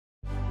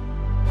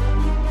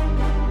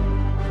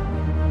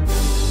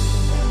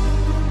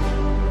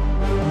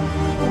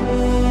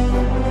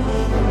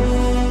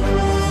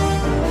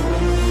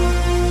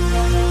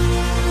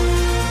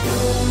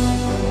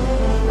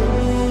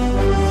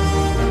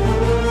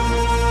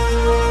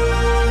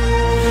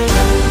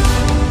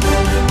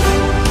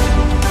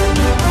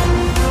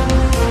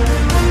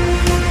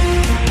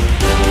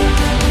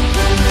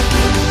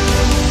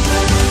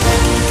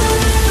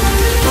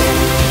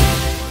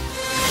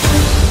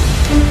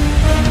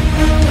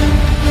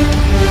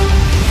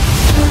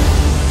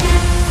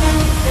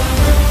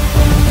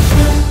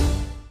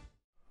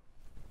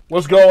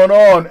What's going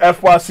on?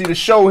 FYC the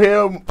show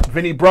here.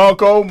 Vinny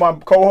Bronco, my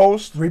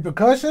co-host.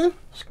 Repercussion.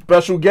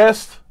 Special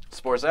guest.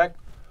 Sportszack.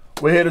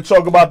 We're here to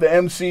talk about the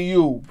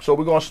MCU. So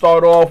we're going to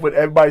start off with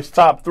everybody's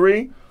top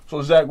three.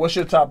 So Zach, what's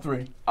your top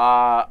three?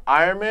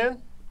 Iron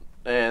Man,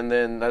 and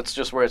then that's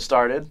just where it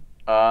started.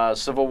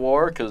 Civil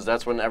War, because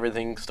that's when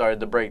everything started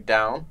to break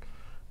down.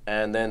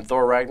 And then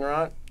Thor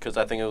Ragnarok, because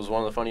I think it was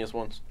one of the funniest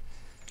ones.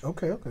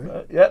 Okay.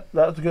 Yeah,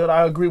 that's good.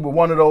 I agree with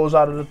one of those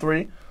out of the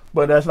three.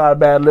 But that's not a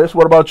bad list.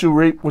 What about you,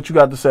 Reep? What you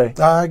got to say?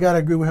 I got to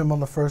agree with him on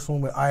the first one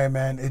with Iron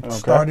Man. It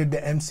started the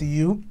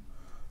MCU.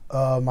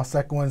 My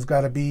second one's got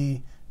to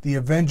be the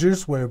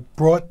Avengers, where it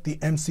brought the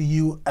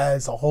MCU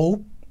as a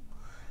whole.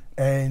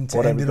 And to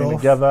end it off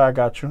together, I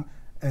got you.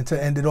 And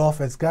to end it off,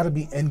 it's got to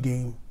be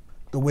Endgame.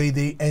 The way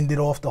they ended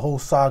off the whole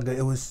saga.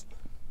 It was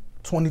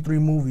 23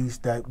 movies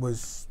that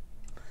was,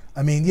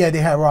 I mean, yeah, they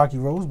had Rocky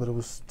Road, but it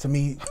was, to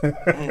me,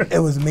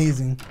 it was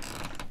amazing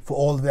for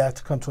all of that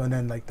to come to an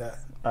end like that.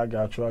 I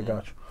got you.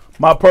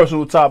 My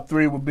personal top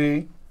three would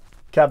be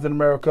Captain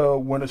America,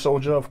 Winter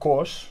Soldier, of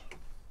course.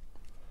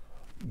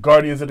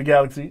 Guardians of the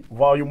Galaxy,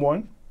 Volume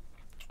 1.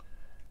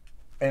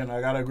 And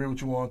I got to agree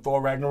with you on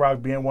Thor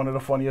Ragnarok being one of the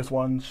funniest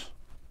ones,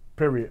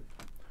 period.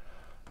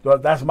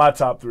 That's my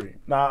top three.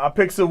 Now, I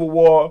picked Civil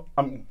War.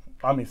 I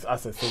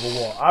said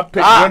Civil War. I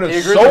picked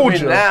Winter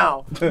Soldier.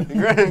 Now. He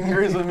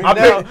agrees with me I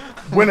now.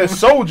 picked Winter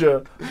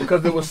Soldier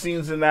because there were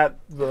scenes in that,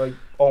 like,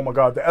 oh my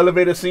God, the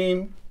elevator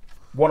scene.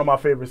 One of my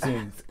favorite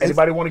scenes.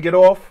 Anybody want to get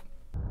off?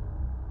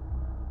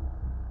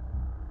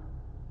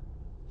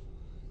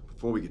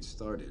 Before we get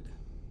started,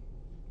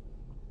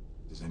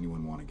 does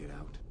anyone want to get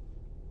out?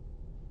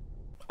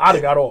 I'd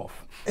have got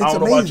off. I don't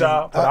know about amazing.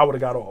 y'all, but I would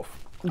have got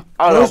off.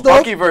 I don't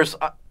know. First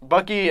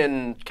Bucky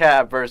and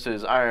Cap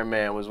versus Iron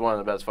Man was one of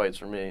the best fights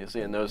for me.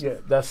 Seeing those. Yeah,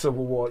 that's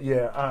Civil War.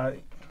 Yeah.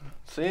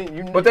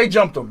 But they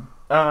jumped him.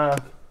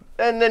 And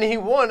then he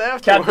won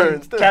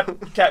afterwards.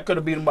 Cap could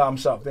have beat him by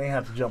himself. They didn't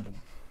have to jump him.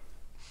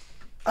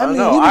 I don't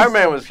know. Iron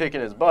Man was kicking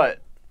his butt.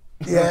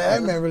 Yeah,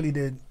 Iron Man really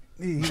did.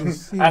 He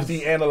was After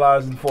he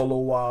analyzed him for a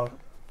little while.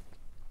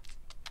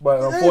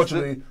 But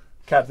unfortunately,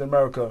 Captain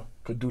America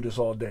could do this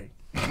all day.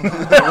 Hey,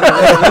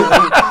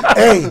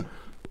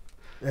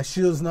 that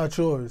shield's not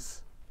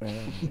yours.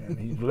 And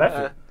he left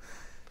it.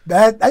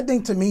 That, I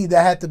think, to me,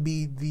 that had to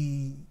be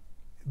the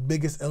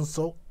biggest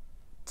insult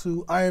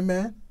to Iron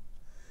Man.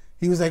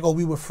 He was like, oh,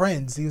 we were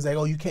friends. He was like,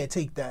 oh, you can't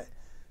take that.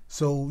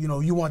 So,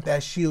 you want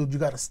that shield, you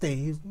got to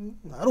stay.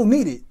 I don't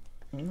need it.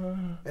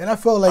 And I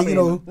felt like,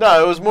 No,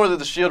 it was more that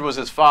the shield was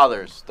his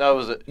father's. That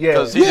was it. Yeah.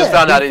 Because he just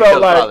found out he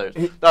killed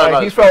his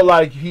father's. He felt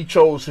like he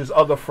chose his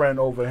other friend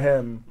over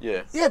him.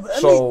 Yeah. Yeah, but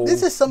I mean,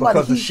 this is somebody.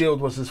 Because the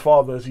shield was his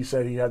father's, he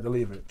said he had to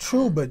leave it.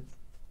 True, but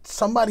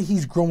somebody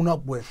he's grown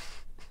up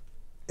with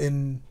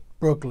in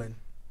Brooklyn.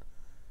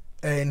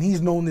 And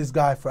he's known this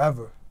guy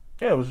forever.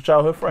 Yeah, it was a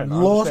childhood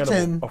friend. Lost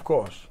him. Of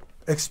course.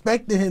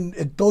 Expected him,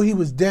 though he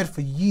was dead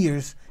for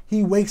years,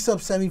 he wakes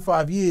up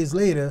 75 years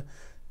later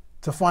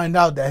to find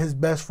out that his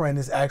best friend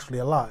is actually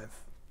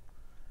alive.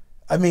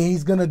 I mean,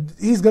 he's gonna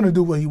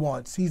do what he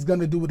wants. He's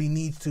gonna do what he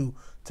needs to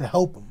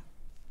help him.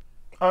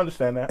 I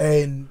understand that.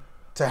 And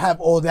to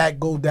have all that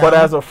go down. But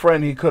as a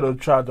friend, he could have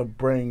tried to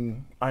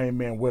bring Iron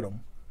Man with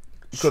him.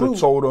 He could have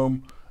told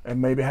him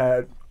and maybe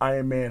had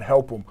Iron Man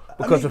help him.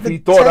 Because if he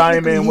thought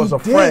Iron Man was a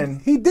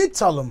friend. He did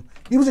tell him.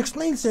 He was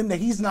explaining to him that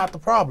he's not the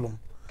problem.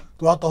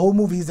 Throughout the whole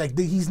movie, he's like,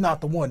 he's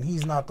not the one.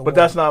 He's not the one. But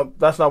that's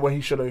not what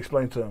he should have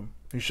explained to him.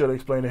 He should have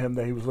explained to him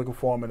that he was looking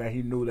for him and that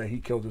he knew that he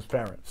killed his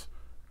parents.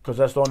 Because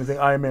that's the only thing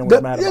Iron Man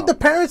was mad about. Yeah, the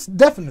parents,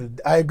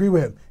 definitely. I agree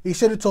with him. He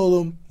should have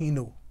told him he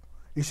knew.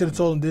 He should have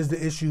told him this is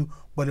the issue,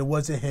 but it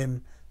wasn't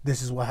him.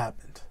 This is what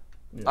happened.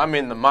 Yeah. I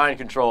mean, the mind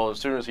control, as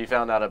soon as he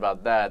found out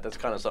about that, that's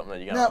kind of something that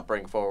you got to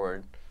bring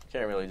forward. You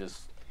can't really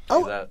just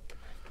do that.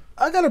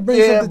 I got to bring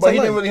something to light. Yeah, but he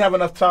didn't really have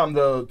enough time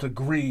to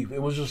grieve.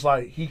 It was just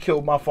like, he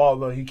killed my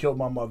father, he killed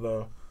my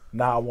mother,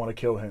 now I want to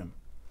kill him.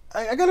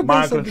 I got to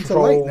bring something to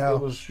light now.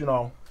 It was,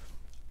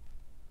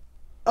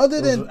 other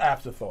it than was an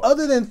afterthought.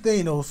 Other than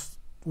Thanos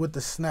with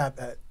the snap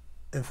at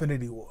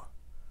Infinity War,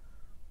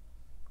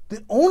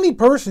 the only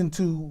person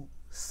to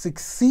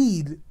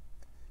succeed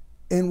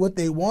in what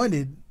they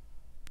wanted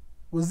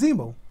was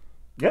Zemo.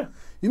 Yeah.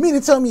 You mean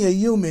to tell me a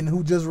human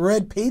who just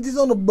read pages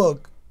on a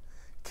book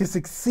can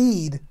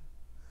succeed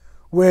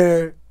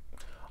where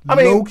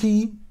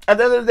Loki... At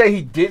the end of the day,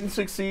 he didn't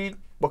succeed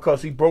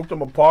because he broke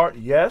them apart,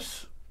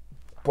 yes,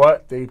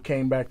 but they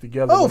came back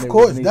together. Oh, of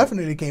course,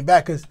 definitely came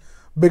back because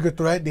bigger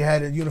threat, they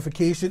had a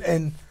unification,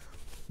 and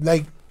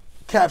like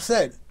Cap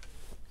said,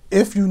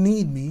 if you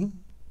need me,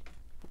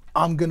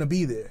 I'm going to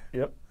be there.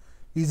 Yep.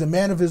 He's a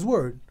man of his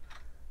word.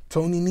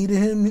 Tony needed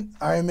him,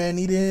 Iron Man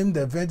needed him,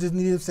 the Avengers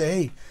needed him to say,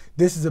 hey,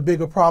 this is a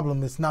bigger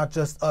problem. It's not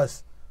just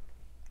us.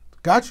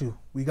 Got you.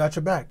 We got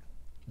your back.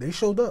 They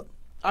showed up.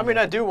 I mean,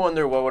 I do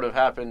wonder what would have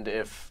happened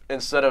if,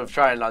 instead of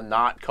trying to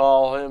not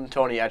call him,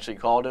 Tony actually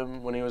called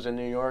him when he was in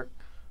New York.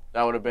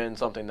 That would have been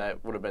something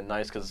that would have been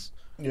nice because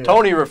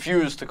Tony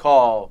refused to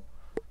call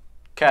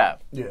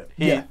Cap.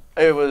 Yeah.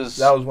 It was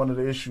That was one of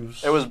the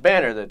issues. It was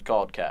Banner that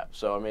called Cap,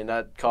 so I mean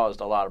that caused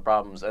a lot of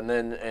problems. And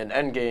then in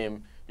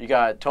Endgame, you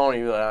got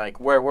Tony like,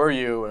 "Where were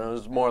you?" And it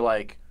was more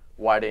like,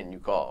 "Why didn't you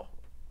call?"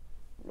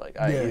 Like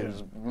he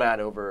was mad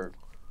over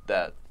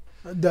that.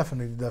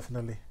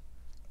 Definitely.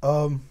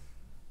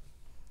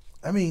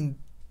 I mean,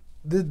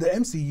 the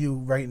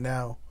MCU right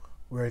now,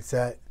 where it's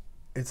at,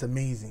 it's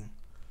amazing.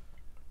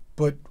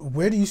 But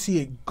where do you see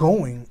it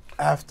going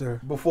after?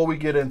 Before we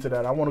get into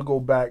that, I want to go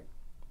back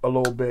a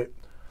little bit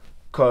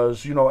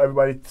because, you know,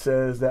 everybody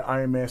says that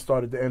Iron Man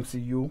started the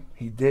MCU.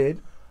 He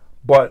did.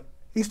 But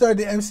He started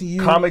the MCU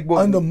comic book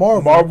under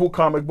Marvel. Marvel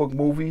comic book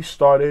movies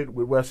started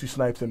with Wesley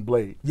Snipes and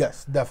Blade.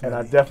 Yes, definitely.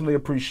 And I definitely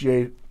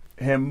appreciate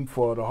him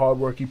for the hard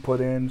work he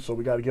put in. So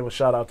we got to give a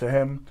shout out to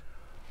him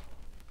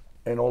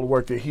and all the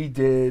work that he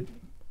did.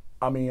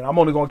 I mean, I'm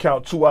only going to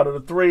count 2 out of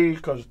the 3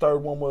 because the third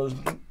one was,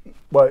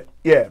 but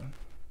yeah.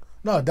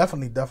 No,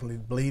 definitely.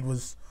 Blade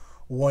was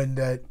one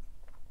that,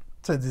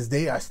 to this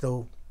day, I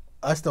still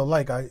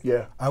like. I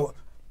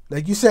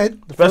like you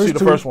said, Especially the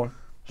first one.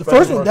 The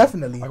first one,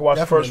 definitely. I can watch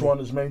the first one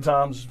as many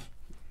times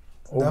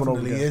over and over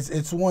Definitely. again.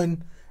 It's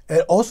one,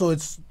 and also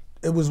it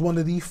was one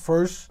of the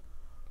first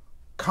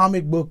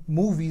comic book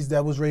movies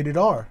that was rated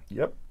R.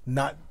 Yep.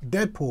 Not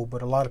Deadpool,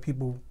 but a lot of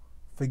people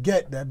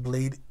forget that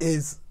Blade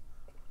is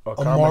a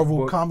comic Marvel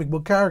book- comic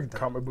book character.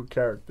 Comic book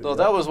character. So yep.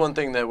 that was one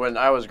thing that when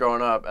I was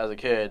growing up as a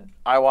kid,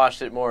 I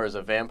watched it more as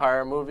a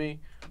vampire movie.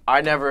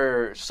 I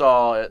never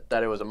saw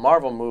that it was a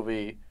Marvel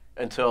movie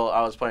until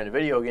I was playing a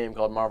video game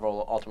called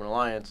Marvel Ultimate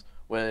Alliance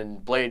when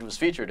Blade was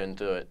featured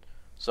into it.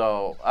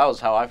 So that was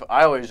how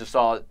I always just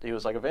saw it. He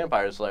was like a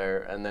vampire slayer,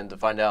 and then to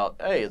find out,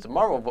 hey, it's a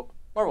Marvel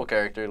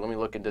character. Let me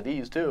look into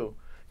these too,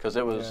 because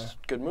it was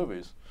good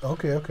movies.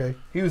 Okay.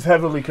 He was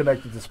heavily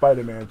connected to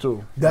Spider-Man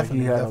too. Definitely,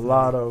 Like he had definitely. a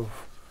lot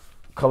of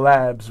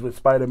collabs with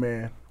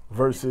Spider-Man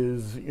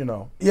versus, you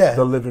know, Yeah.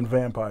 the living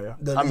vampire.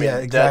 I mean, yeah,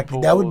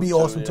 exactly. That would be Deadpool, too,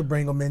 awesome yeah. to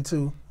bring them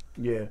into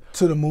Yeah.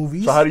 to the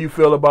movies. So how do you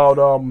feel about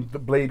the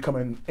Blade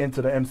coming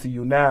into the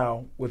MCU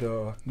now with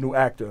a new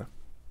actor?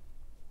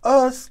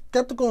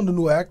 Skeptical on the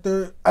new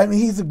actor. I mean,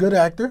 he's a good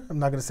actor. I'm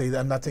not gonna say that.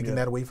 I'm not taking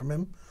that away from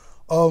him.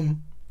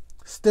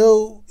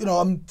 Still, you know,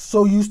 I'm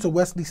so used to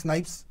Wesley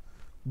Snipes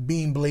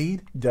being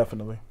Blade.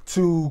 Definitely.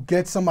 To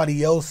get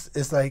somebody else,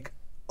 it's like,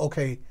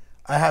 okay,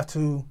 I have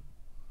to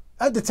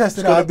test it It's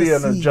out. going I to have be to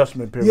an see.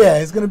 adjustment period. Yeah,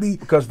 it's gonna be.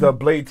 Because the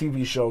Blade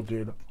TV show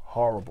did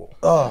horrible.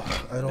 I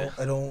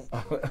don't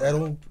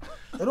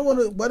want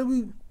to. Why do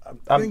we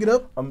bring it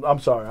up? I'm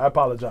sorry. I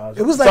apologize.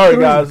 It was like sorry,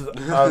 3. guys.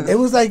 It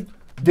was like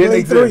Didn't Blade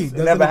exist.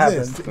 3. It never Doesn't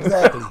exist.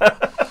 Exactly.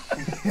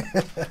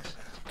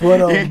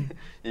 But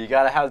You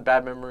gotta have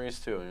bad memories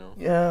too, you know.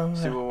 Yeah.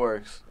 See what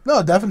works.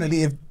 no,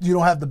 definitely. If you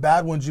don't have the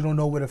bad ones, you don't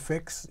know what to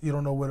fix. You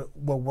don't know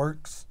what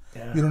works.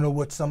 Yeah. You don't know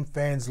what some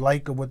fans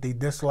like or what they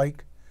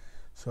dislike.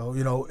 So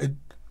you know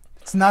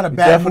it's not a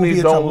bad movie.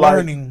 It's a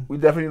learning. We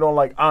definitely don't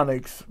like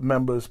Onyx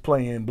members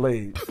playing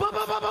Blade. But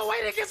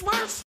wait, it gets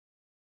worse.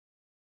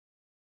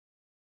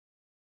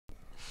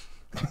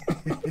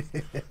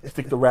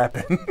 Stick to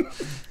rapping.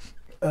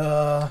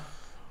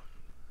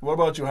 What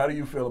about you? How do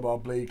you feel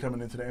about Blade coming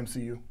into the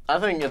MCU? I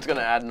think it's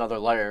gonna add another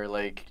layer.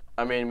 Like,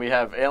 I mean, we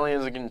have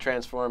aliens that can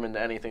transform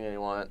into anything they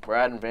want. We're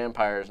adding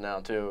vampires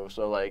now too.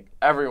 So like,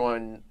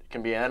 everyone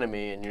can be an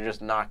enemy, and you're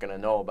just not gonna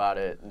know about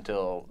it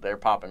until they're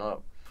popping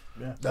up.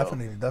 Yeah.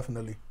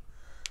 Definitely.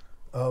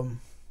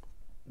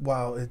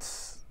 Wow,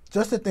 it's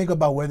just to think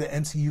about where the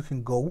MCU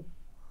can go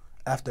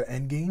after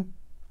Endgame.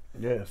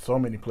 Yeah, so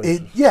many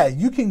places.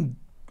 You can,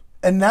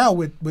 and now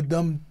with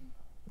them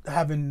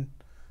having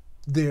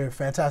their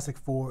Fantastic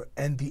Four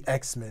and the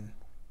X-Men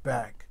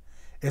back,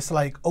 it's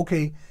like,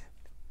 okay,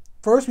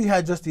 first we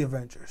had just the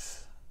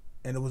Avengers,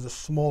 and it was a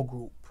small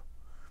group.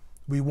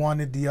 We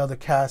wanted the other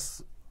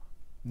casts.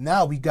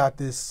 Now we got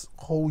this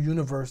whole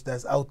universe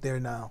that's out there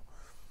now.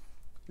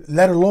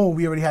 Let alone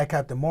we already had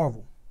Captain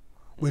Marvel,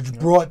 which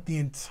brought the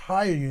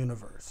entire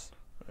universe.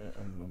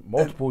 And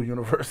multiple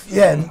universes.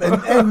 Yeah, and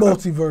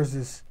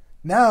multiverses.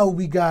 Now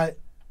we got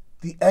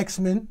the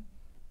X-Men,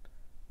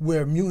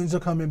 where mutants are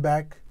coming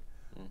back.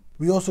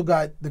 We also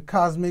got the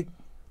Cosmic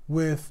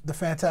with the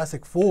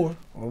Fantastic Four.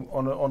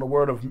 On the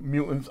word of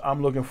mutants,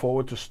 I'm looking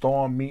forward to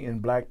Storm meeting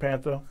Black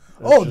Panther.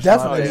 Oh, That's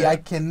just my-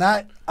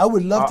 definitely. I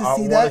would love to see I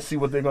want that. to see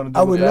what they're going to do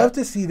I with would that. love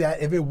to see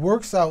that. If it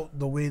works out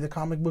the way the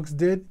comic books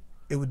did,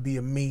 it would be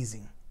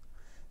amazing.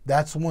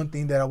 That's one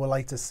thing that I would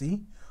like to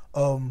see.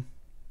 I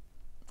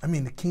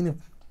mean, the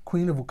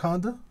Queen of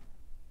Wakanda.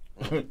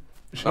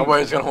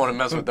 Nobody's gonna want to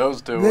mess with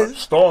those two. There's-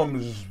 Storm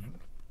is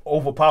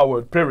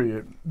overpowered,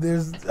 period.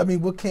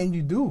 What can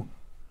you do?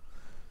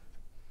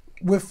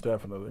 With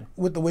Definitely.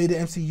 the way the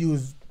MCU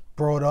is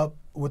brought up,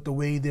 with the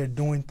way they're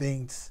doing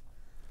things,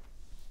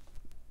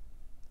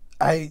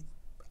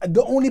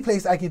 the only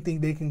place I can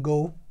think they can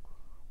go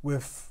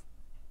with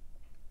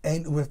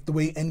the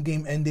way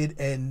Endgame ended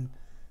and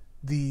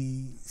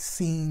the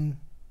scene,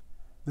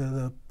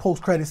 the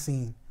post-credit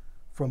scene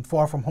from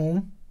Far From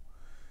Home,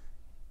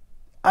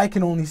 I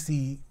can only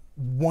see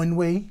one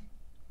way.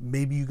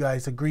 Maybe you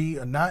guys agree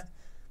or not.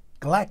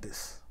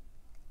 Galactus.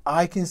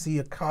 I can see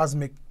a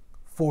cosmic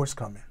force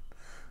coming.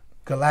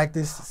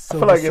 Galactus, I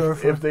Silver feel like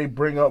Surfer. if they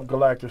bring up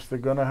Galactus, they're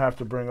gonna have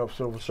to bring up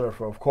Silver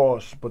Surfer, of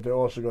course, but they're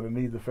also gonna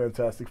need the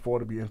Fantastic Four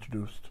to be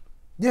introduced.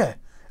 Yeah,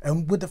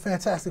 and with the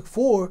Fantastic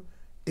Four,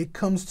 it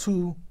comes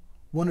to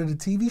one of the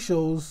TV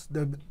shows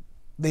that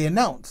they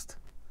announced,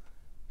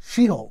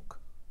 She-Hulk.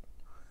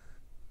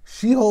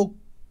 She-Hulk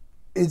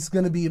is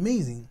going to be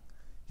amazing.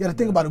 You got to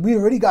think about it. We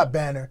already got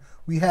Banner.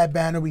 We had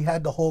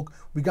the Hulk.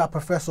 We got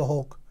Professor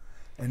Hulk.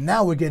 And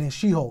now we're getting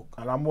She-Hulk.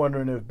 And I'm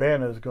wondering if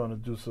Banner is gonna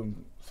do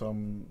some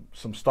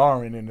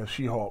starring in the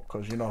She-Hulk,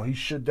 because he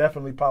should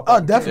definitely pop Oh,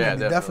 up.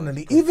 definitely, Yeah,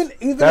 definitely. definitely.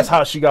 Even That's if,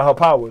 how she got her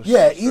powers.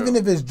 yeah, even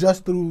if it's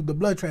just through the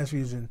blood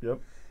transfusion, Yep.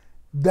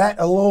 that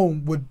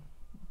alone would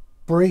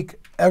break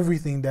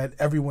everything that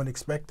everyone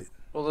expected.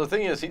 Well, the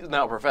thing is, he's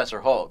now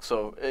Professor Hulk,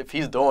 so if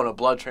he's doing a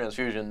blood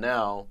transfusion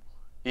now,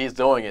 he's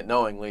doing it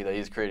knowingly that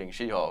he's creating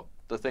She-Hulk.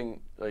 The thing,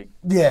 like...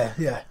 Yeah,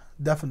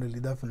 definitely.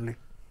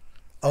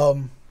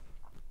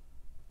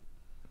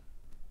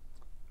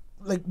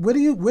 Like, where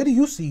do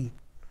you see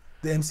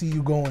the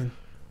MCU going?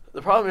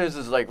 The problem is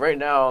like right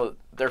now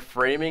they're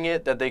framing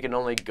it that they can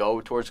only go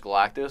towards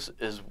Galactus.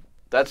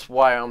 That's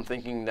why I'm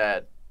thinking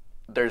that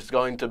there's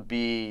going to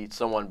be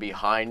someone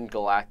behind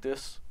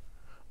Galactus.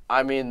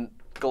 I mean,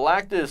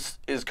 Galactus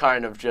is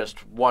kind of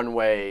just one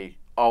way,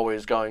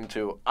 always going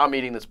to, I'm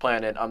eating this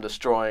planet, I'm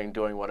destroying,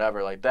 doing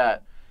whatever like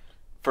that.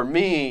 For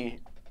me,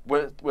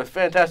 with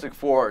Fantastic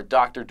Four,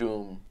 Doctor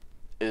Doom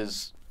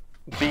is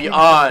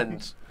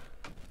beyond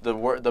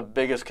the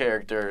biggest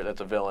character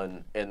that's a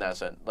villain in that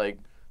sense. Like,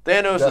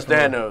 Thanos Definitely. is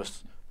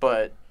Thanos,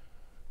 but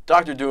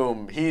Doctor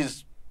Doom,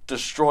 he's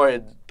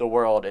destroyed the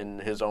world in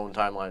his own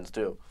timelines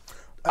too.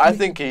 I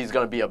think he's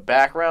going to be a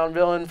background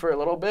villain for a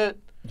little bit,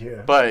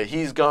 Yeah. but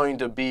he's going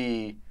to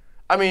be...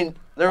 I mean,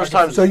 there was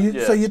times... So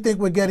you think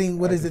we're getting,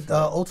 what is it,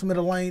 Ultimate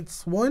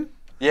Alliance 1?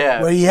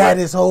 Yeah. Where he had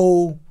his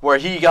whole... Where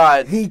he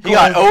got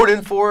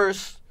Odin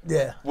Force,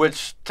 Yeah.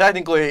 which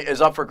technically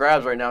is up for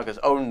grabs right now because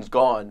Odin's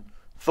gone.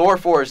 Thor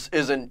Force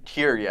isn't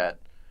here yet.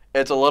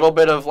 It's a little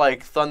bit of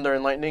like thunder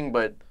and lightning,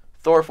 but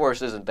Thor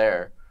Force isn't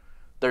there.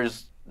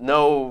 There's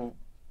no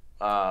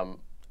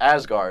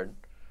Asgard.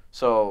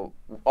 So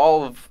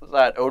all of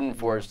that Odin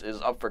Force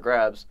is up for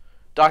grabs.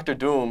 Doctor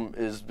Doom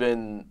has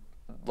been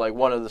like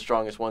one of the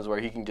strongest ones where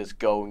he can just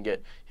go and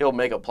he'll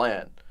make a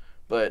plan.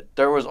 But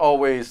there was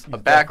always a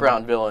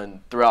background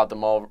villain throughout the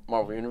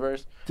Marvel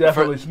Universe.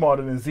 Definitely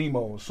smarter than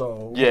Zemo,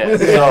 so...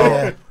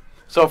 Yeah,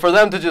 so for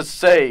them to just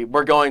say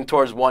we're going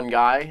towards one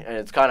guy, and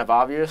it's kind of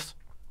obvious,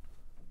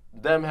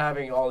 them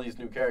having all these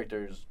new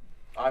characters,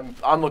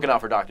 I'm looking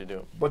out for Doctor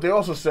Doom. But they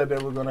also said they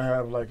were going to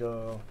have like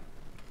a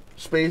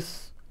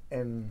space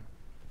and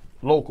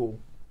local.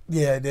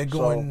 Yeah, they're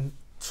going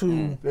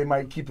to... They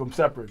might keep them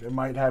separate. They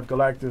might have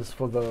Galactus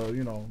for the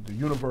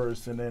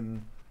universe, and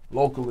then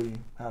locally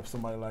have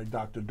somebody like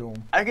Doctor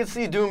Doom. I could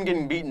see Doom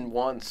getting beaten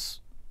once,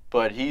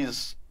 but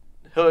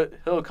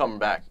he'll come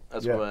back.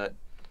 That's what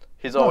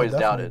he's always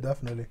doubted.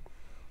 Definitely.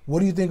 What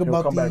do you think He'll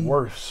about come back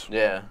worse.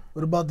 Yeah.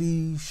 What about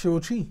the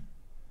Shang-Chi?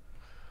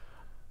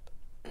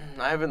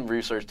 I haven't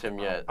researched him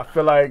yet. I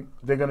feel like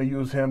they're going to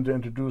use him to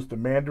introduce the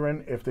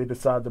Mandarin if they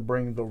decide to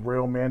bring the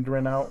real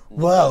Mandarin out.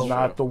 Well,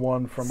 not the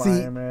one from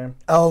Iron Man.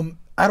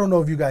 I don't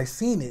know if you guys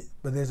seen it,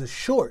 but there's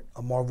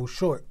a Marvel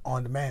short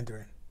on the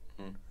Mandarin.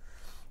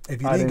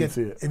 If you didn't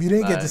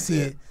get to see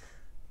it,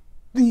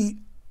 the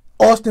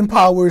Austin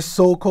Powers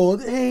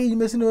so-called, hey, you're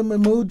missing a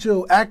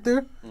Mojo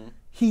actor,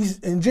 he's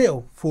in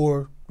jail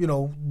for,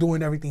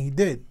 doing everything he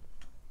did.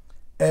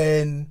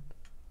 And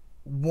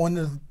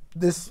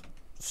this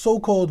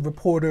so-called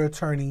reporter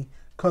attorney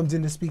comes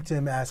in to speak to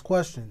him and ask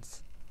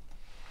questions.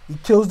 He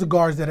kills the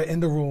guards that are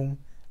in the room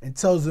and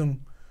tells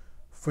them,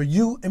 for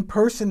you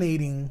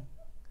impersonating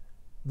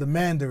the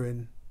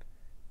Mandarin,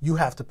 you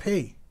have to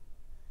pay.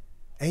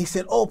 And he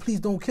said, oh, please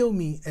don't kill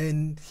me.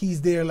 And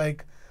he's there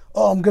like,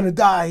 oh, I'm going to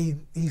die.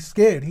 He's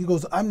scared. He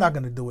goes, I'm not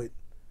going to do it.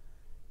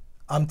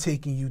 I'm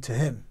taking you to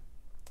him.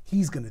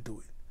 He's going to do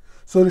it.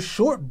 So the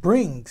short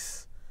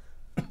brings,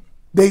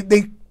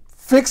 they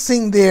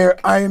fixing their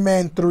Iron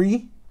Man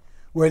 3,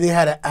 where they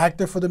had an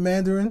actor for the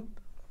Mandarin,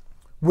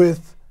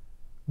 with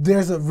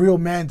there's a real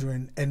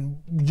Mandarin and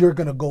you're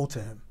going to go to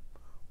him.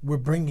 We're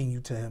bringing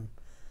you to him.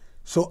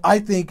 So I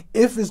think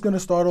if it's going to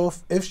start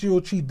off, if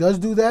Shang-Chi does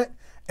do that,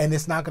 and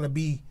it's not going to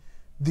be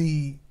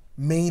the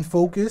main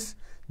focus,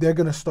 they're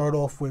going to start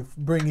off with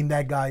bringing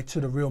that guy to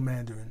the real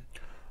Mandarin.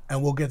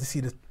 And we'll get to see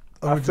the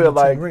original I feel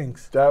like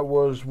rings. That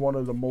was one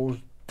of the most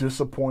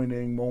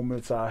disappointing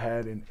moments I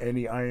had in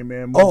any Iron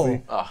Man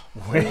movie.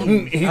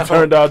 When he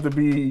turned out to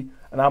be,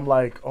 and I'm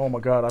like, oh my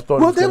God, I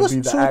thought it was going to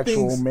be the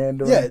actual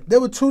Mandarin. Yeah, there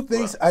were two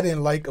things I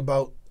didn't like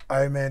about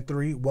Iron Man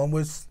 3. One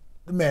was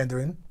the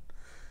Mandarin.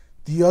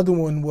 The other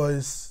one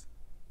was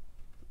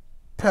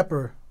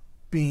Pepper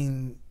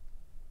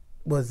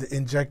was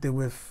injected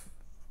with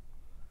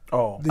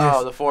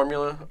the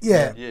formula?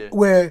 Yeah,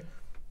 where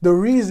the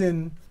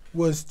reason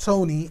was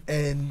Tony,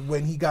 and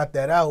when he got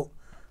that out,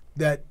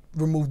 that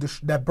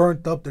removed that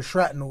burnt up the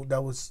shrapnel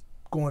that was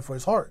going for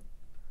his heart.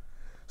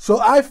 So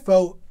I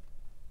felt,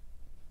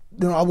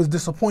 I was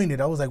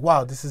disappointed. I was like,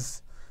 wow, this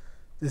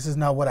is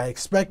not what I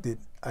expected.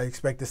 I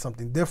expected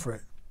something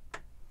different.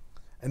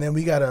 And then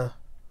we got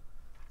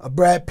a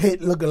Brad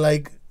Pitt looking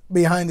like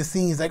behind the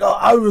scenes, like, oh,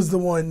 I was the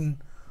one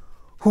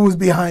who was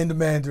behind the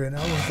Mandarin.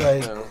 I was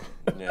like,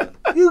 Yeah.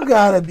 you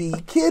gotta be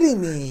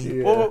kidding me.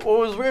 Yeah. What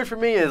was weird for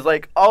me is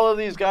like all of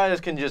these guys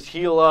can just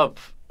heal up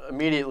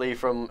immediately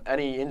from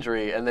any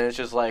injury, and then it's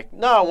just like,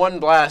 no, one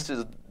blast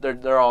is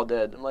they're all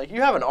dead. I'm like,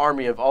 you have an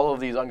army of all of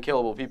these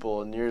unkillable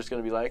people, and you're just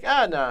gonna be like,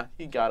 nah,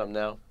 he got him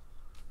now.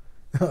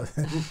 Iron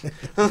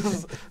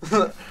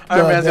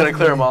Man's gonna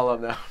clear them all up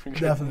now.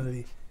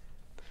 Definitely.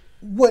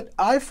 What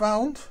I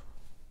found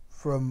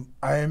from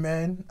Iron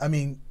Man, I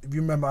mean, if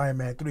you remember Iron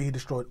Man 3, he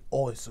destroyed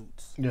all his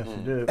suits. Yes, he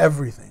did.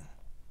 Everything.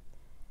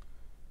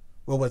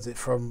 What was it?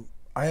 From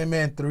Iron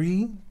Man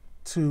 3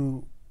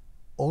 to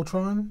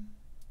Ultron,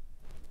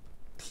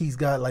 he's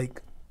got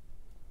like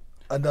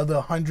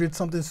another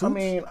 100-something suits. I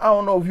mean, I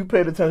don't know if you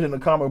paid attention to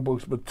comic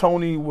books, but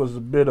Tony was a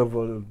bit of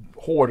a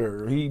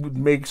hoarder. He would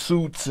make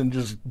suits and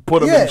just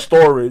put them in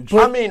storage.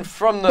 I mean,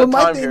 from the but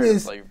my time thing period,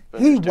 is, like,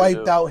 he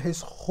wiped out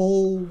his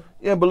whole...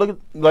 Yeah, but look at,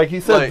 like he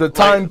said, the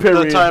time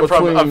period the time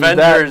between from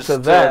Avengers that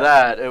to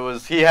that. it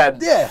was, he had,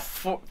 Yeah.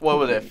 What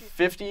was it,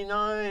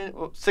 59?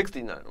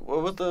 69.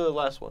 What was the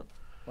last one?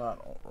 I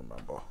don't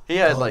remember. He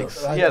had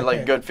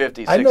good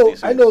 50, 60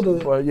 suits. I know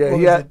the... But yeah, what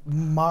he was had... it?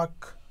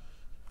 Mach...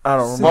 I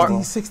don't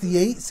remember.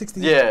 68?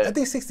 68? Yeah. I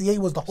think 68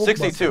 was the whole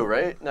 62,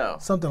 right? No.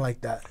 Something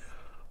like that.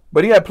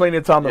 But he had plenty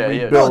of time to Yeah,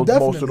 yeah. rebuild No, most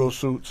of definitely. those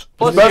suits.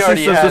 Plus, he Especially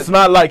already since had- it's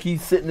not like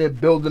he's sitting there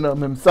building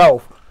them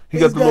himself. He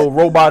got He's the little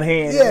robot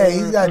hand. Yeah,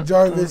 he's got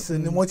Jarvis,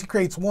 and then once he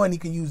creates one, he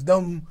can use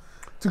them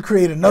to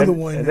create another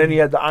one. And then he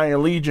had the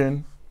Iron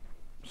Legion.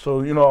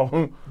 So,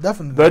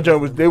 Definitely. that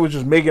joint was, they were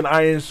just making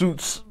iron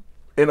suits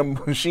in a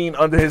machine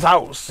under his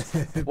house.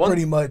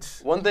 Pretty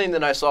much. One thing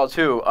that I saw,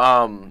 too,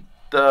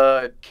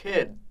 the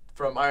kid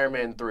from Iron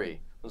Man 3,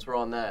 since we're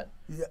on that,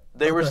 Yeah.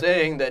 they were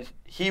saying that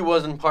he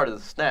wasn't part of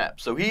the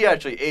snap. So he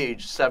actually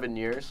aged 7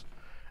 years.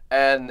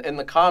 And in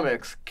the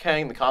comics,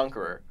 Kang the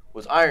Conqueror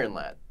was Iron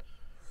Lad.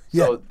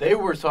 So Yeah. they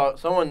were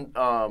someone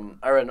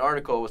I read an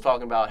article was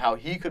talking about how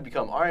he could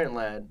become Iron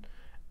Lad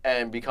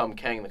and become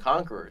Kang the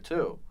Conqueror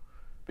too,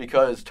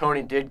 because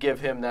Tony did give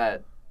him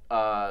that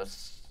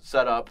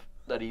setup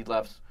that he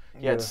left.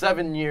 He had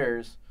 7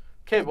 years.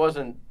 Kid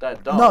wasn't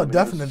that dumb. No, I mean, he was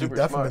definitely, super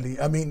definitely.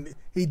 I mean,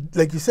 he,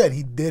 like you said,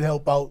 he did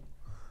help out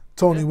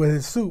Tony with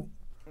his suit.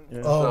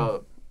 Yeah.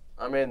 So,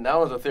 I mean, that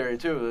was a theory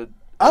too. That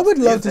I would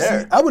love he's to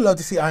there. see. I would love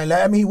to see Iron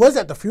Lad. I mean, he was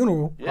at the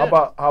funeral. Yeah.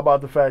 How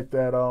about the fact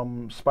that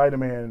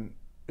Spider-Man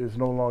is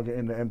no longer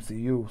in the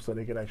MCU, so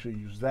they could actually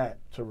use that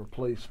to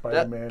replace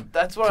Spider-Man.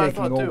 That's what I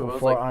taking thought too. over It was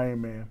for like,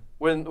 Iron Man.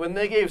 when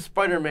they gave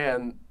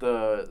Spider-Man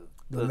the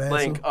mantle?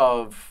 link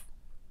of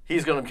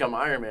he's going to become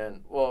Iron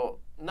Man, well,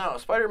 no,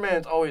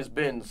 Spider-Man's always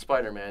been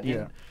Spider-Man.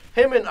 Yeah.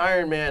 Him and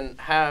Iron Man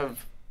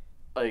have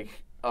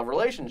like a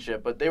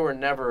relationship, but they were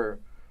never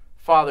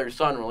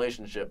father-son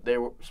relationship.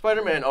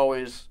 Spider-Man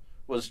always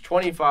was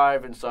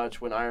 25 and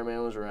such when Iron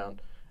Man was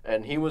around,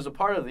 and he was a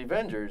part of the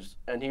Avengers,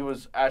 and he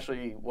was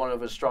actually one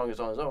of his strongest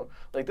on his own.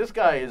 Like, this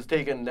guy has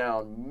taken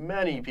down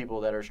many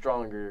people that are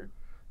stronger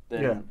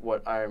than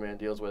what Iron Man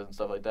deals with and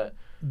stuff like that.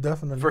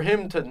 Definitely. For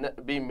him to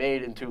be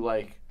made into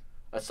like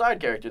a side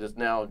character that's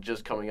now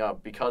just coming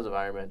up because of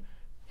Iron Man,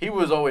 he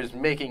was always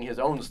making his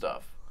own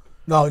stuff.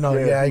 No,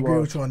 Yeah, I he agree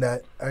was. with you on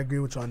that. I agree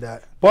with you on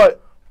that.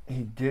 But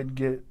he did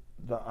get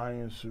the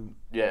Iron Suit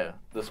Yeah,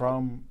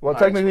 from... Iron-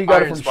 technically he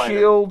got it Iron from Spider.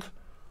 S.H.I.E.L.D.,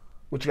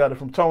 which got it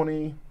from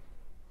Tony.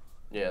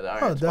 Yeah, the Oh,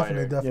 Iron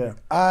definitely, Spider.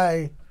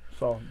 definitely.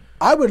 So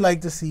I would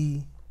like to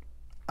see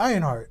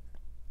Ironheart,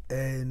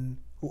 and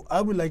who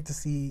I would like to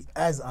see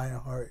as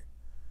Ironheart,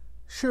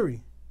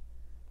 Shuri,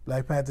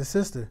 Black Panther's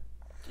sister.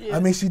 Yeah. I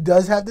mean, she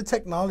does have the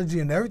technology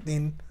and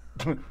everything.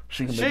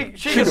 she can She make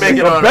can make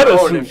it a on better her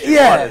own suit. if she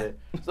Yeah. wanted it.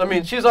 So, I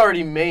mean, she's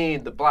already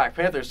made the Black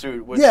Panther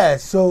suit. Which Yeah,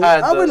 so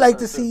had I would the- like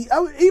to see,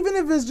 even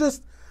if it's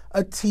just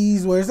a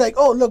tease where it's like,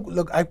 oh,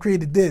 look, I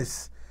created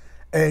this.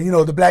 And,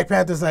 the Black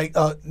Panther's like,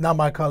 not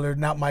my color,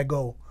 not my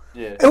goal.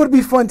 Yeah. It would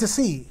be fun to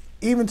see,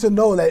 even to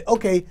know that,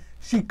 okay,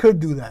 she could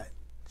do that.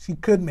 She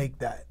could make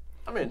that.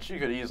 I mean, she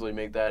could easily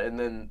make that. And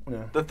then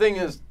Yeah. the thing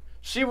is,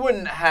 she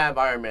wouldn't have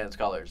Iron Man's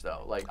colors,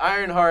 though. Like,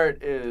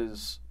 Ironheart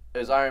is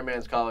Iron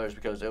Man's colors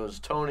because it was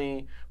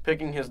Tony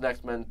picking his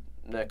next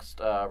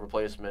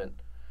replacement,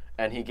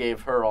 and he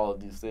gave her all of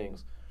these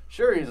things.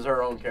 Shuri's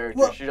her own character.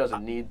 Well, She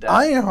doesn't need that.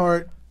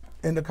 Ironheart,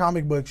 in the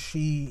comic book,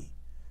 she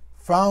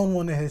found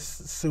one of his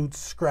suits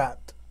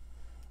scrapped,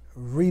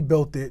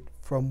 rebuilt it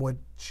from what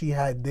she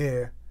had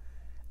there,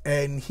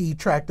 and he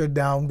tracked her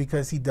down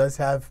because he does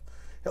have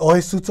all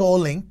his suits are all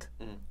linked.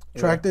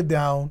 Tracked her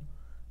down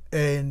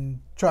and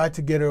tried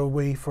to get her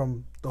away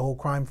from the whole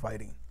crime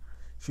fighting.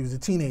 She was a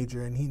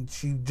teenager, and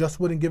she just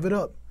wouldn't give it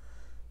up.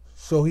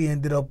 So he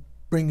ended up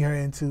bringing her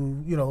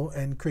into,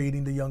 and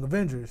creating the Young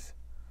Avengers,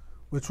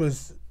 which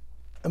was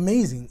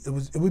amazing.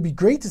 It would be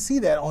great to see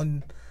that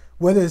on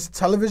whether it's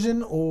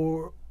television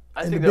or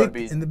I in think the that would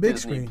big- be in the big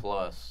Disney screen.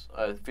 Plus.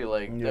 I feel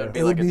like Yeah. that would be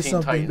It like would a be Teen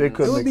something- Titans. They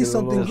could It would make be it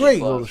something a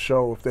great. little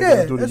show if they're Yeah,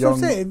 gonna do the that's young. what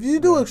I'm saying. If you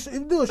do a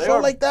They show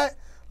are- like that,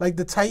 like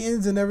the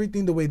Titans and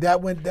everything, the way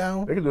that went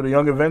down, They could do the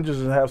Young Avengers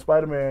and have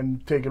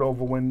Spider-Man take it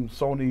over when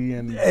Sony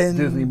and And-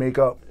 Disney make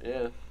up.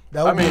 Yeah.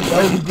 that would, I mean-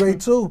 that would be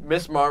great too.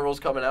 Miss Marvel's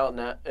coming out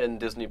in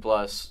Disney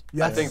Plus. I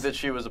Yes. think that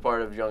she was a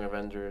part of Young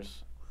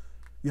Avengers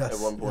Yes, at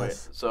one point.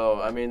 yes. So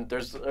I mean,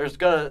 there's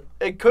gonna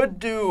it could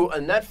do a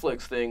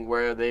Netflix thing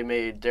where they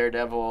made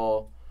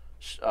Daredevil,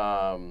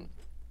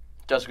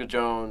 Jessica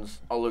Jones,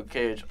 Luke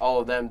Cage,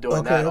 all of them doing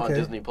Okay, that on okay.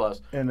 Disney Plus.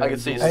 And I then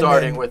could see do- And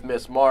starting then- with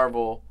Miss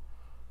Marvel.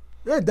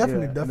 Yeah,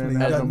 definitely, Yeah, and definitely. then You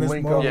have got them Miss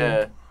link up. Marvel.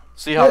 Yeah.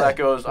 See how Yeah, that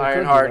goes. they could do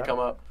Ironheart that. come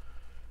up.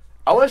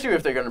 I want to see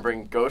if they're gonna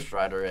bring Ghost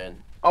Rider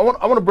in. I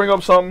want to bring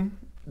up something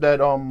that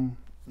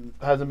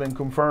hasn't been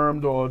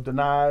confirmed or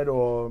denied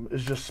or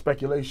is just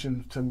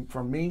speculation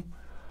from me.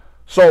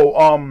 So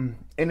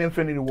in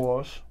Infinity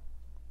Wars,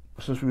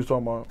 since we was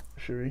talking about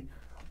Shuri,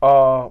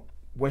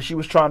 when she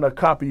was trying to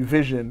copy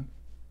Vision,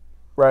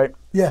 right?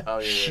 Yeah. Oh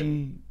yeah.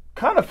 She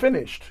kind of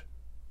finished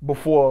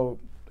before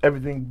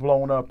everything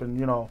blown up and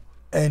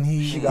And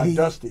she got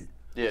dusted.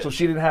 Yeah. So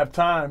she didn't have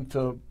time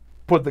to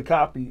put the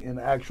copy in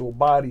the actual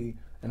body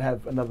and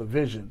have another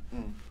Vision.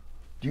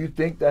 Do you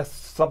think that's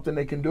something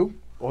they can do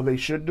or they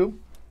should do?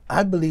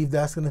 I believe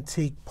that's going to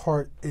take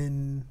part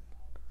in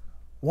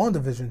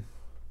WandaVision.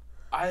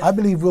 I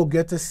believe we'll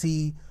get to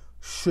see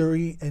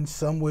Shuri in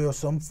some way or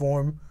some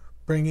form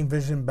bringing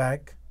Vision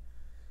back.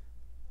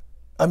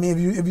 I mean,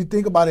 if you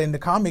think about it in the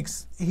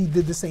comics, he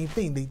did the same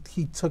thing.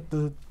 He took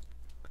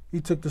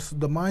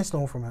the Mind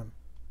Stone from him,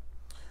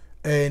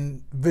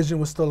 and Vision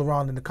was still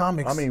around in the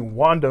comics. I mean,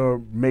 Wanda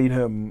made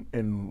him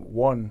in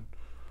one.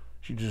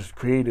 She just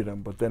created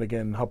him, but then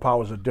again, her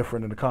powers are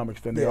different in the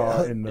comics than they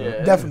are in the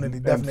Yeah. definitely.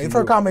 If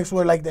her MCU. comics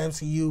were like the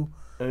MCU,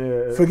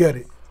 Yeah. forget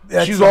it.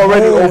 That's She's a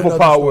already whole nother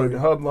overpowered.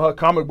 story. Her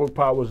comic book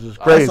powers is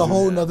crazy. That's a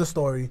whole nother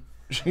story.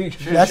 She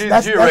That's- she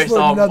that's erased for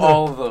all, another-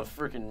 all the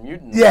freaking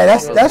mutants. Yeah,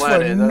 that's off the for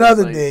planet.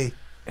 another like- day.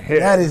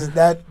 Yeah.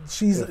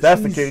 She's. If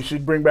that's she's- the case,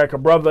 she'd bring back her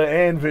brother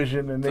and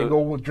Vision, and they So-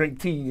 go drink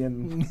tea.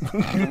 And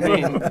I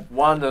mean,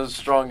 Wanda's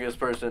strongest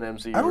person in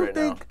MCU I don't right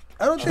think. now.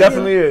 I don't she think.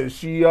 definitely is.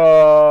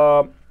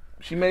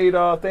 She made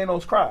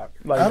Thanos cry.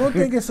 Like, I don't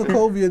think in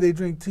Sokovia they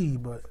drink tea,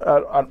 but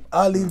I,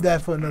 I'll leave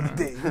that for another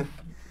day.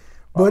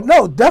 But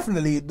no,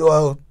 definitely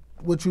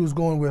what you was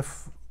going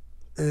with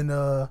in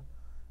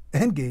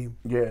Endgame.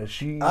 yeah,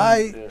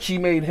 she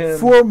made him.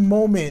 For a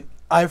moment,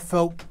 I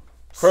felt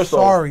First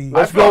sorry. off,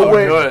 let's I felt go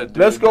with good, dude.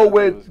 let's go It was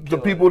with the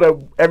killing people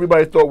that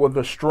everybody thought were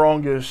the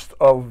strongest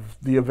of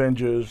the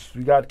Avengers.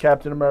 You got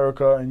Captain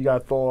America and you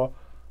got Thor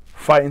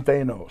fighting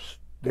Thanos.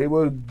 They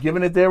were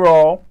giving it their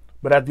all,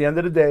 but at the end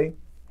of the day,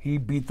 he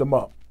beat them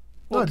up.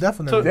 No,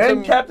 definitely.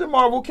 Then Captain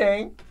Marvel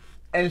came,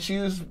 and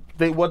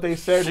what they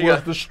said She was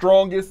got- the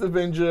strongest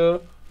Avenger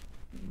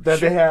that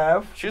they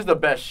have, She's the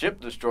best ship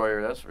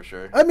destroyer, that's for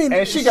sure. I mean,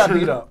 and she got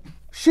beat up.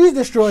 She's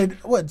destroyed.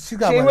 What she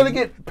got? She didn't what, really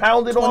get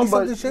pounded on,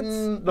 but 20-something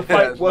ships? the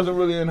fight wasn't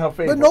really in her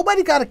favor. But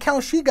nobody got a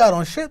count she got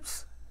on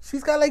ships.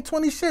 She's got like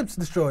 20 ships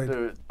destroyed.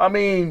 Dude, I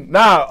mean,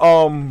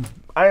 Iron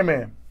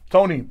Man,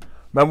 Tony.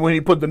 Remember when he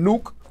put the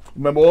nuke?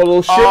 Remember all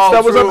those ships Oh,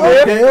 that was true. up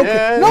there? Okay,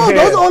 okay. Yeah. No, Yeah.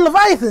 those are all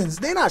Leviathans.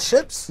 They're not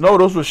ships. No,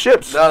 those were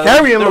ships No,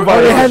 carrying they were-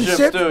 Oh, they had Leviathans.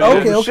 ships? too, Okay,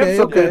 yeah. There was ships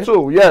up there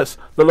too. Yes,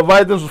 the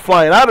Leviathans was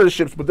flying out of the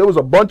ships, but there was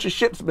a bunch of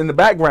ships in the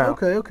background.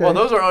 Okay, okay. Well,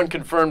 those are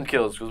unconfirmed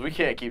kills because we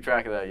can't keep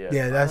track of that yet.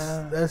 yeah,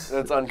 that's.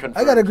 That's unconfirmed.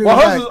 I gotta agree Well,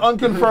 with hers is that.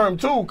 unconfirmed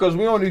too, because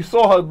we only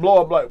saw her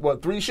blow up like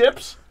what 3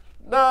 ships.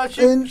 No,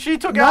 And she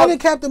took not out in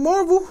Captain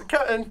Marvel.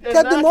 in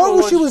Captain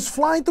Marvel, she was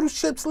flying through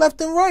ships left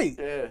and right.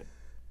 Yeah.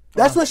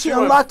 That's when she She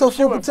went- unlocked her she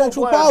full went full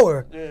potential blast.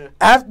 power. Yeah.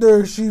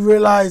 After she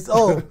realized,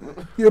 oh,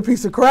 you're a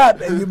piece of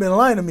crap and you've been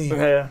lying to me.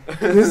 Yeah,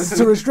 This is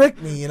to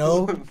restrict me,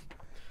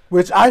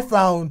 Which I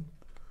found,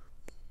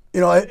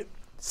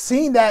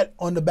 seeing that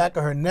on the back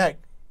of her neck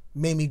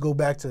made me go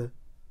back to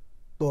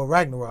Thor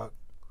Ragnarok.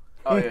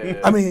 Oh yeah. yeah.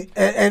 I mean,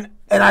 and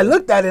I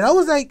looked at it and I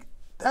was like,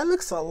 that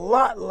looks a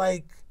lot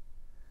like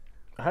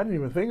I didn't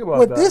even think about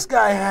what that. this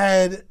guy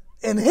had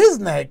in his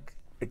neck.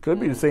 It could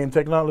be the same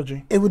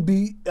technology. It would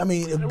be, it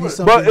would be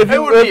something. But if it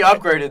you would be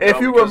upgraded though,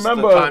 if you because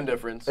remember the time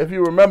difference. If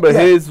you remember,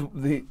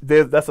 Yeah.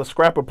 that's a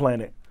scrapper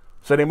planet.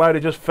 So they might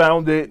have just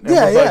found it and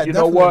Yeah, was yeah, like, you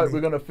know what, definitely.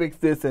 we're gonna fix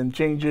this and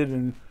change it,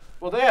 and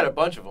Well, they had a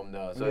bunch of them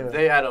though, so Yeah.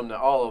 they had them to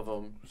all of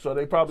them. so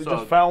they probably So-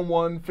 just found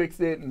one, fixed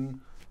it,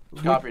 and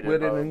Copied it, with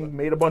it, probably. and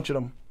made a bunch of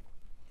them.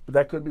 But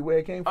that could be where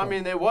it came from. I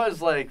mean, it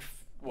was like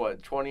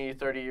what 20,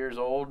 30 years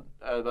old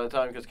by the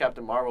time because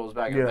Captain Marvel was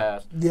back in Yeah. the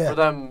past. Yeah. For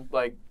them,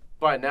 like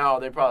by now,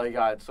 they probably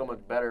got so much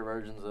better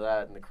versions of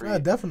that in the Creed. Yeah,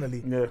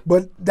 definitely. Yeah.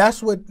 But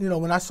that's what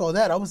when I saw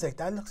that, I was like,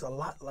 that looks a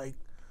lot like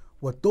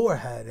what Thor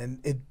had, and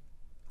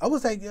I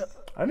was like,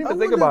 I didn't even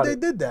think wonder about if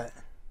it. they did that,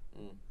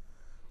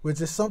 which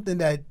is something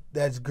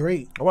that's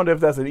great. I wonder if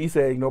that's an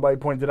Easter egg nobody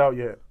pointed out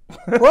yet.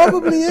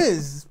 Probably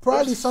is.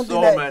 Probably There's something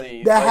so that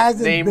many, that like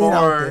hasn't been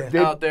out Namor.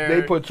 there. Out there.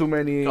 They put too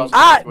many. Cos-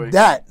 I Wait.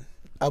 that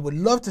I would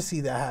love to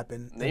see that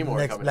happen in the Namor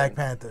next coming Black in.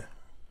 Panther.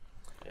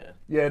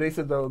 Yeah, they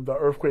said the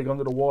earthquake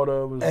under the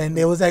water was. And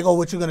they was like, "Oh,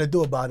 what you gonna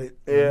do about it?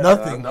 Yeah.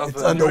 Nothing. Nothing.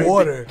 It's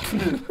underwater."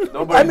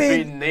 Nobody's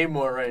beating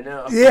Namor right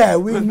now. Yeah,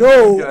 we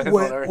know Guys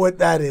on Earth. what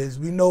that is.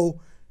 We know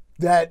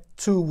that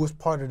too was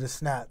part of the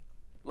snap.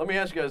 Let me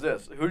ask you guys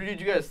this: who did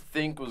you guys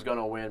think was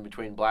gonna win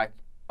between Black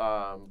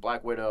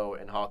Widow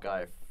and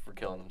Hawkeye for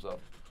killing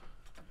himself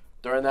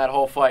during that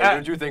whole fight? Who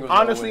did you think was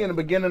honestly gonna in the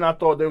win? beginning I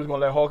thought they was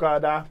gonna let Hawkeye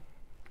die.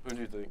 Who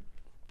do you think?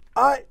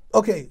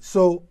 Okay,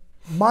 so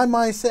my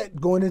mindset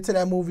going into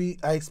that movie,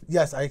 I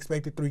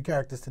expected 3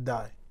 characters to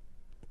die.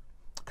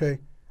 Okay,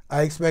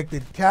 I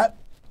expected Cap,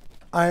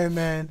 Iron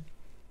Man,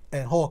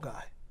 and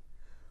Hawkeye.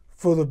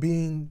 For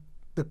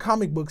the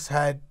comic books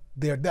had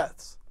their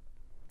deaths,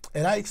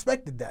 and I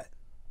expected that.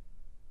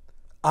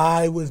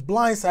 I was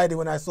blindsided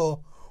when I saw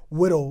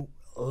Widow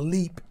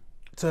leap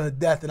to her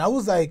death, and I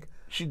was like,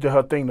 She did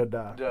her thing to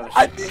die.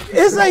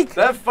 it's like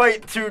That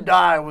fight to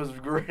die was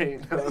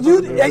great.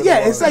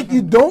 it's like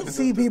you don't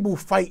see people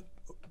fight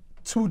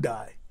to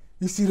die.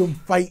 You see them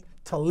fight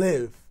to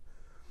live.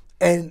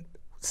 And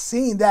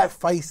seeing that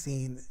fight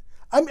scene,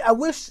 I mean, I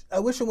wish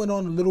it went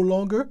on a little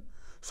longer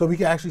so we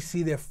could actually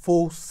see their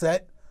full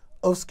set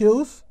of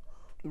skills.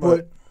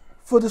 But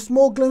for the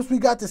small glimpse we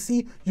got to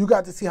see, you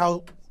got to see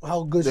how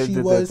good They she did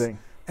their was thing.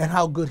 and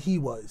how good he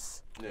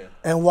was. Yeah.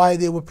 And why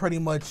they were pretty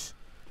much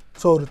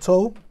toe to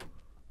toe.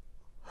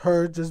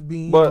 Her just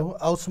being But-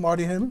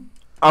 outsmarting him.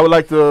 I would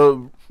like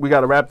we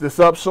got to wrap this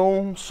up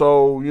soon.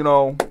 So,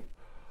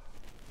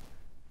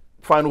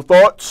 final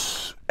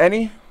thoughts?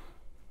 Anything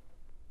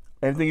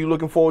you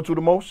looking forward to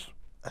the most?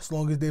 As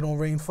long as they don't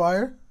rain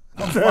fire,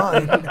 I'm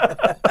fine.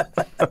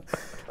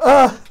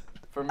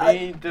 For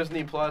me,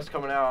 Disney Plus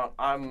coming out,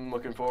 I'm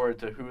looking forward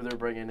to who they're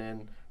bringing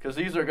in because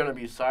these are going to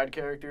be side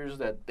characters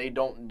that they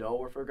don't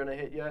know if they're going to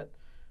hit yet.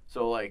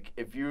 So, like,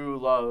 if you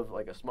love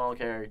like a small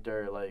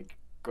character like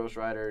Ghost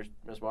Rider,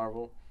 Miss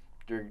Marvel,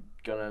 you're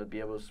gonna be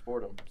able to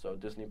support them. So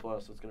Disney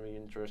Plus, it's gonna be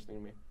interesting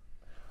to me.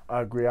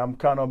 I agree. I'm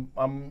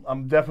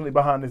definitely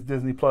behind this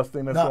Disney Plus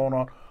thing that's going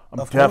on. I'm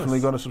of definitely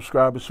course. going to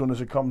subscribe as soon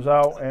as it comes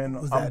out, and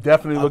Was I'm that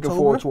definitely looking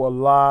forward October? to a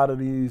lot of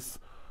these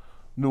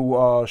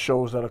new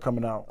shows that are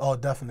coming out. Oh,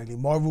 definitely.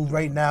 Marvel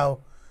right now,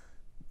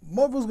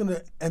 Marvel's going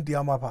to empty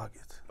out my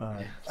pockets. All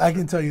right. I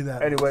can tell you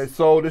that. Anyway,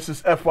 so this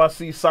is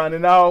FYC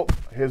signing out.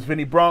 Here's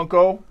Vinny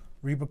Bronco.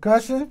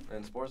 Repercussion.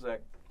 And Sportszack.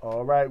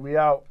 All right, we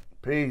out.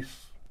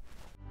 Peace.